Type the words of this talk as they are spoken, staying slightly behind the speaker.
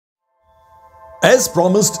As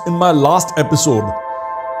promised in my last episode,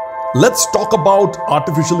 let's talk about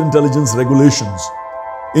artificial intelligence regulations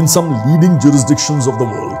in some leading jurisdictions of the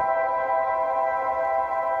world.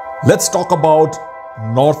 Let's talk about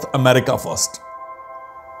North America first.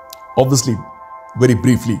 Obviously, very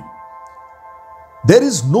briefly, there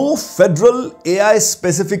is no federal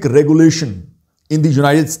AI-specific regulation in the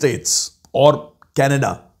United States or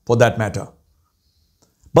Canada for that matter.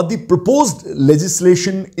 But the proposed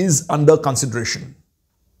legislation is under consideration.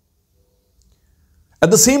 At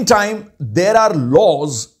the same time, there are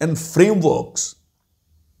laws and frameworks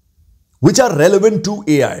which are relevant to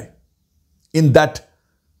AI in that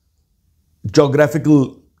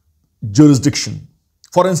geographical jurisdiction.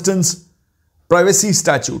 For instance, privacy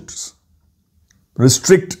statutes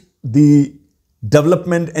restrict the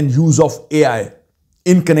development and use of AI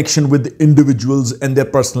in connection with individuals and their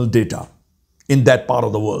personal data in that part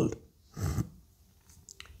of the world.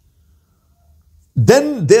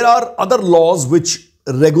 Then there are other laws which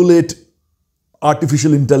regulate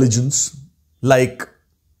artificial intelligence, like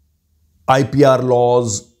IPR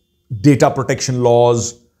laws, data protection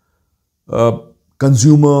laws,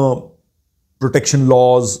 consumer protection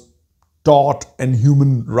laws, tort and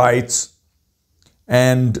human rights,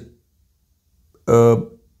 and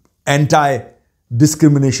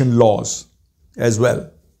anti-discrimination laws as well.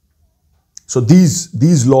 So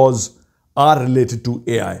these laws are related to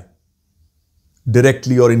AI,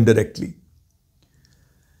 directly or indirectly.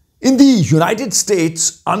 In the United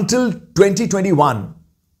States, until 2021,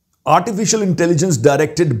 artificial intelligence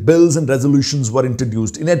directed bills and resolutions were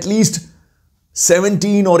introduced in at least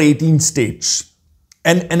 17 or 18 states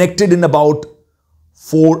and enacted in about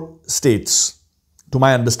 4 states, to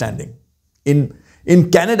my understanding. In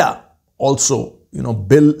Canada also,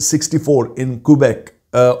 Bill 64 in Quebec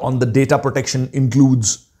on the data protection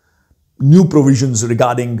includes new provisions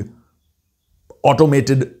regarding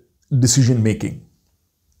automated decision making.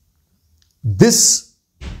 This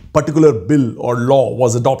particular bill or law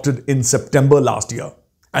was adopted in September last year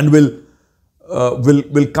and will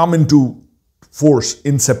come into force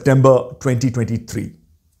in September 2023.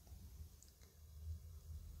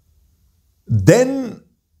 Then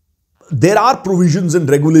there are provisions and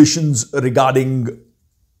regulations regarding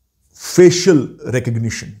facial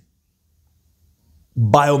recognition,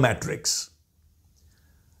 biometrics,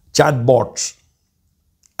 chatbots,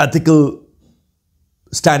 ethical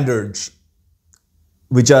standards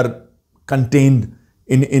which are contained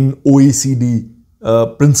in OECD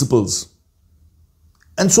principles,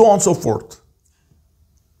 and so on and so forth.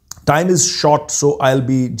 Time is short, so I'll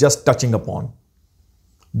be just touching upon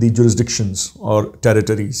the jurisdictions or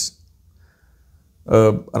territories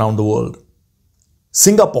around the world.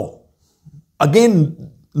 Singapore,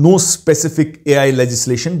 again, no specific AI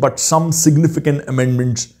legislation, but some significant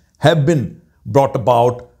amendments have been brought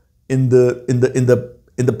about in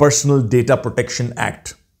the Personal Data Protection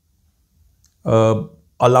Act,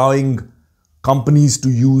 allowing companies to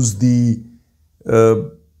use the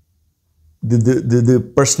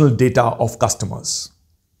personal data of customers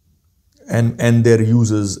and their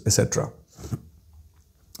users, etc.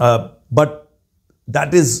 But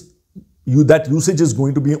that usage is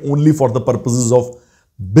going to be only for the purposes of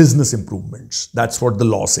business improvements. That's what the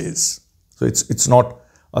law says. So it's not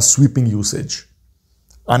a sweeping usage,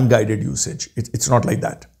 unguided usage. It's not like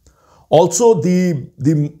that. Also, the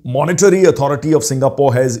Monetary Authority of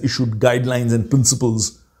Singapore has issued guidelines and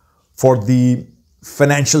principles for the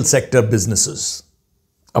financial sector businesses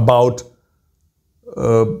about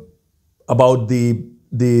the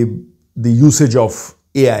usage of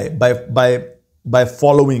AI by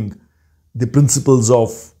following the principles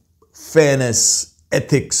of fairness,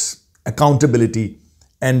 ethics, accountability,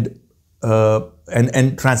 and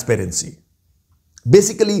transparency.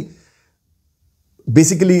 Basically,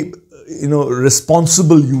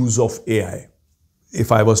 responsible use of AI,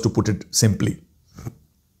 if I was to put it simply.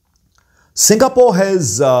 Singapore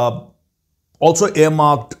has also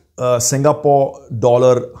earmarked Singapore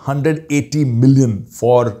 $180 million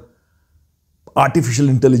for artificial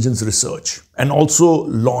intelligence research, and also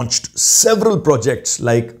launched several projects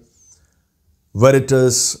like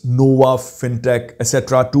Veritas, Nova, Fintech,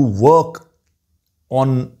 etc. to work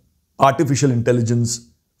on artificial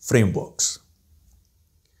intelligence frameworks.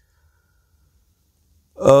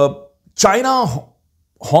 China,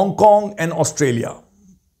 Hong Kong, and Australia,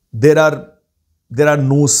 there are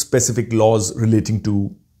no specific laws relating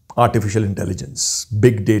to artificial intelligence,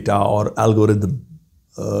 big data, or algorithm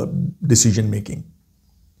decision making.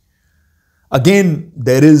 Again,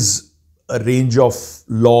 there is a range of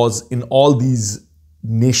laws in all these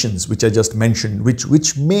nations which I just mentioned,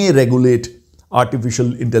 which may regulate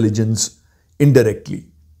artificial intelligence indirectly.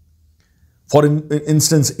 For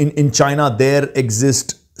instance, in China, there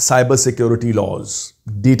exist cybersecurity laws,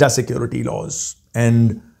 data security laws,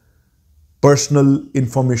 and personal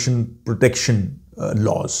information protection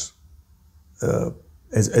laws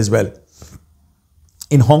as well.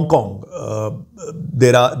 In Hong Kong,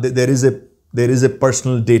 there is a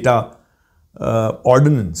personal data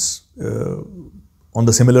ordinance on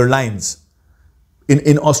the similar lines.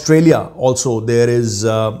 In Australia also there is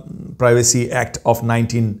Privacy Act of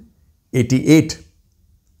 1988.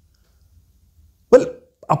 Well,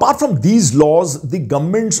 apart from these laws, the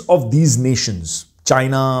governments of these nations,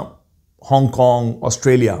 China, Hong Kong,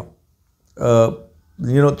 Australia,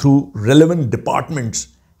 through relevant departments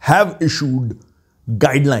have issued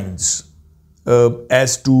guidelines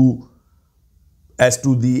as to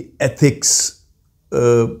the ethics,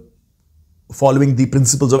 following the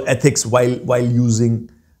principles of ethics while using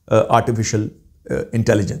artificial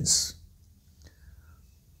intelligence.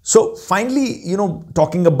 So finally,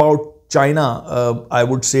 talking about China, I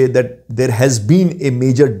would say that there has been a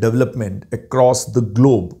major development across the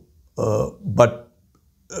globe, but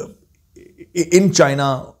in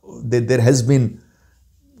China there has been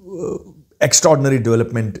extraordinary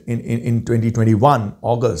development in 2021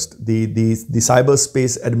 August. The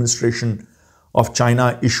Cyberspace Administration of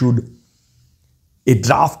China issued a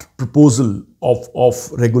draft proposal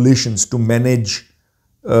of regulations to manage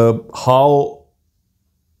how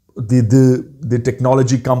the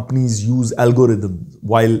technology companies use algorithms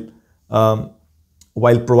while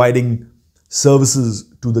providing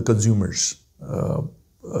services to the consumers.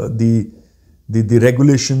 The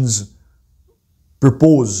regulations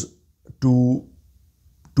propose to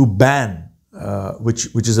ban,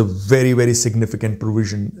 which is a very, very significant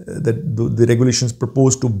provision, that the regulations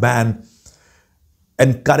propose to ban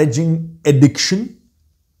encouraging addiction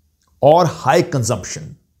or high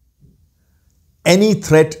consumption, any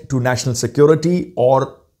threat to national security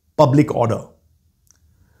or public order,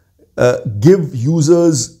 give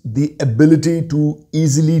users the ability to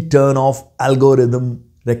easily turn off algorithm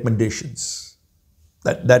recommendations.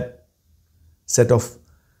 That set of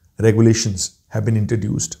regulations have been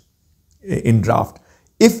introduced in draft.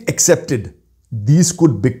 If accepted, these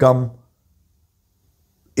could become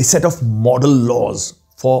a set of model laws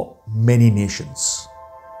for many nations.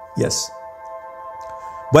 Yes.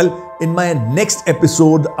 Well, in my next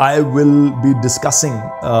episode, I'll be discussing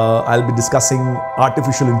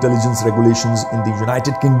artificial intelligence regulations in the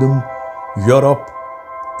United Kingdom, Europe,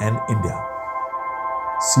 and India.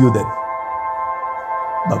 See you then.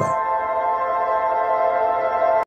 Bye-bye.